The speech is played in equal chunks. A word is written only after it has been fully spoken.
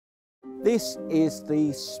This is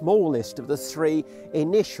the smallest of the 3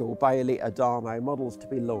 initial Bailey Adamo models to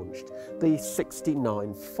be launched, the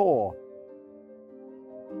 69-4.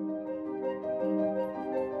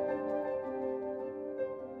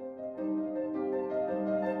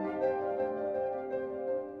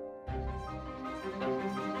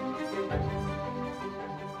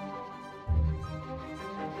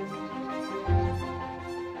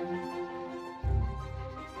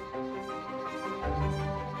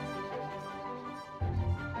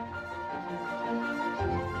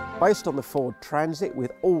 Based on the Ford Transit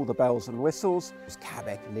with all the bells and whistles, there's cab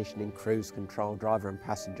air conditioning, cruise control, driver and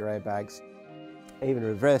passenger airbags. Even a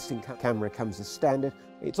reversing camera comes as standard.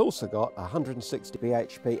 It's also got a 160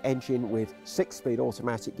 bhp engine with 6-speed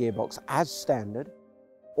automatic gearbox as standard.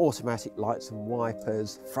 Automatic lights and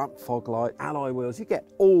wipers, front fog light, alloy wheels, you get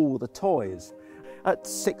all the toys. At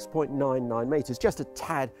 6.99 metres, just a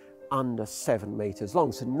tad under 7 metres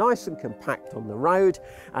long, so nice and compact on the road,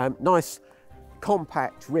 nice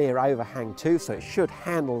compact rear overhang too, so it should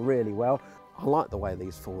handle really well. I like the way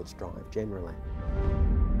these Fords drive generally.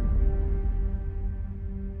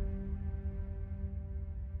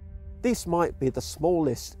 This might be the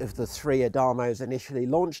smallest of the 3 Adamos initially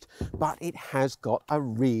launched, but it has got a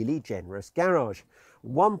really generous garage.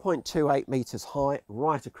 1.28 metres high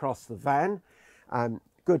right across the van.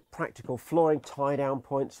 Good practical flooring, tie down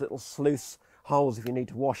points, little sluice holes if you need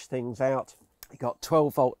to wash things out. You've got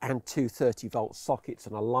 12 volt and 230 volt sockets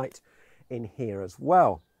and a light in here as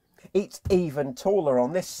well. It's even taller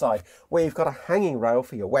on this side where you've got a hanging rail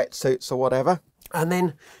for your wetsuits or whatever. And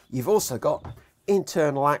then you've also got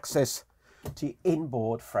internal access to your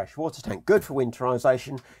inboard fresh water tank. Good for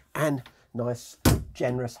winterisation and nice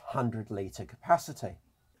generous 100-litre capacity.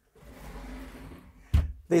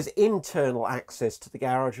 There's internal access to the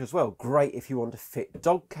garage as well. Great if you want to fit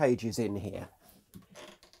dog cages in here.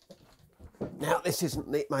 Now, this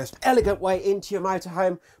isn't the most elegant way into your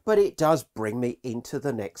motorhome, but it does bring me into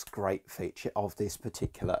the next great feature of this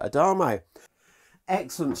particular Adamo.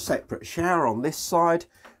 Excellent separate shower on this side,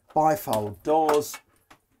 bifold doors,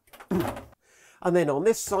 and then on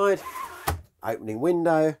this side, opening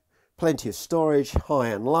window, plenty of storage, high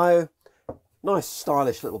and low, nice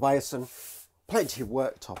stylish little basin, plenty of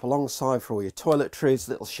worktop alongside for all your toiletries,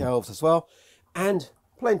 little shelves as well, and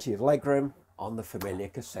plenty of legroom on the familiar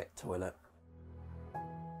cassette toilet.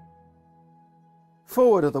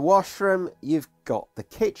 Forward of the washroom, you've got the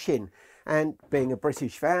kitchen, and being a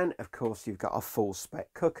British van, of course, you've got a full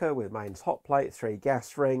spec cooker with mains hot plate, 3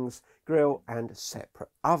 gas rings, grill and separate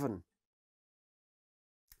oven.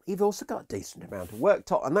 You've also got a decent amount of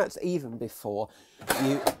worktop, and that's even before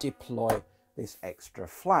you deploy this extra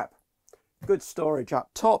flap. Good storage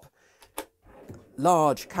up top,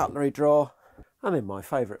 large cutlery drawer, and then my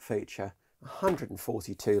favourite feature,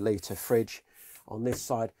 142-litre fridge on this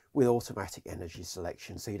side with automatic energy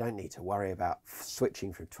selection, so you don't need to worry about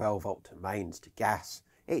switching from 12 volt to mains to gas.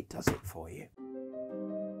 It does it for you.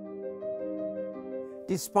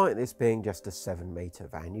 Despite this being just a 7-metre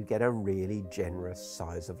van, you get a really generous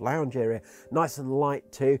size of lounge area. Nice and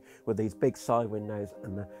light too, with these big side windows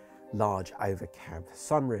and the large over cab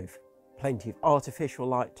sunroof. Plenty of artificial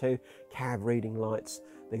light too, cab reading lights,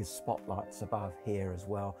 these spotlights above here as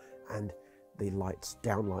well, and the lights,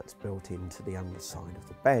 downlights built into the underside of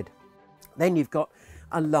the bed. Then you've got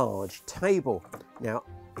a large table. Now,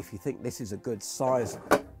 if you think this is a good size,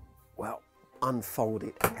 well, unfold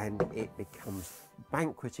it and it becomes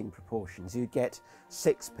banqueting proportions. You get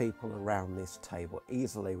 6 people around this table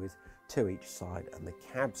easily with 2 each side and the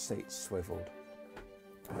cab seats swiveled.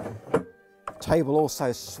 Table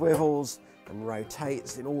also swivels and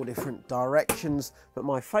rotates in all different directions, but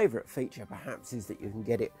my favourite feature perhaps is that you can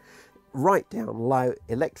get it right down low,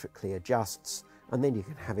 electrically adjusts, and then you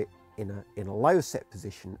can have it in a low set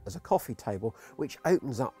position as a coffee table, which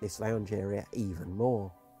opens up this lounge area even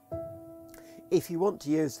more. If you want to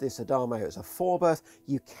use this Adamo as a 4-berth,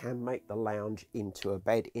 you can make the lounge into a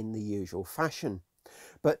bed in the usual fashion.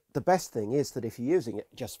 But the best thing is that if you're using it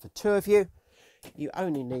just for 2 of you, you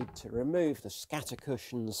only need to remove the scatter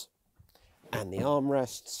cushions and the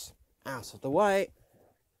armrests out of the way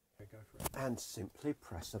and simply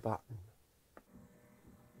press a button.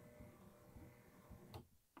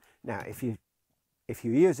 Now, if you're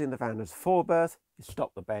using the van as a 4-berth, you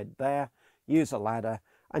stop the bed there, use a ladder,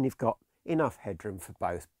 and you've got enough headroom for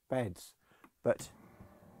both beds. But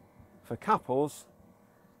for couples,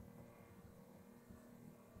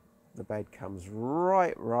 the bed comes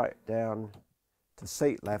right down to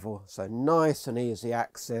seat level, so nice and easy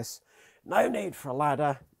access, no need for a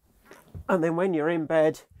ladder. And then when you're in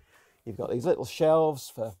bed, you've got these little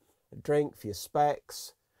shelves for a drink, for your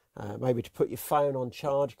specs, maybe to put your phone on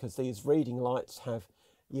charge, because these reading lights have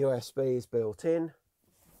USBs built in.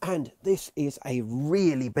 And this is a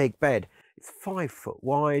really big bed. It's 5 foot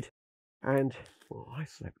wide, and well, I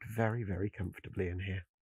slept very, very comfortably in here.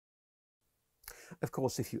 Of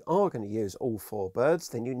course, if you are going to use all 4 berths,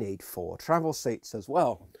 then you need 4 travel seats as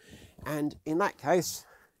well. And in that case,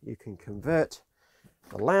 you can convert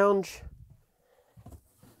the lounge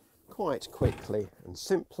quite quickly and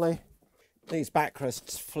simply. These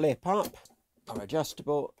backrests flip up, are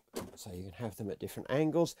adjustable, so you can have them at different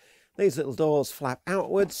angles. These little doors flap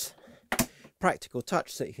outwards. Practical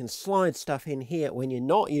touch, so you can slide stuff in here when you're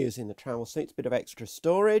not using the travel seats, bit of extra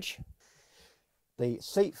storage. The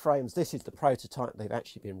seat frames, this is the prototype, they've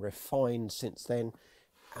actually been refined since then,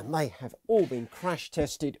 and they have all been crash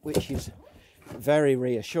tested, which is very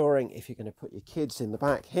reassuring if you're going to put your kids in the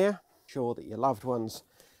back here. Sure that your loved ones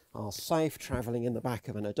are safe travelling in the back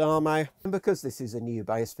of an Adamo. And because this is a new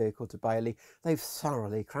base vehicle to Bailey, they've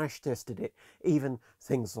thoroughly crash tested it. Even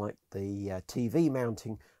things like the TV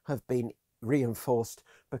mounting have been reinforced,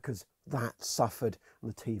 because that suffered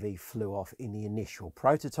and the TV flew off in the initial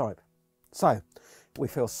prototype. So we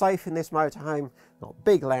feel safe in this motorhome. Not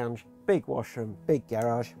big lounge, big washroom, big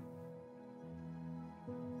garage.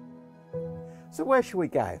 So where should we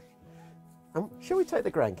go? Shall we take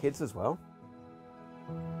the grandkids as well?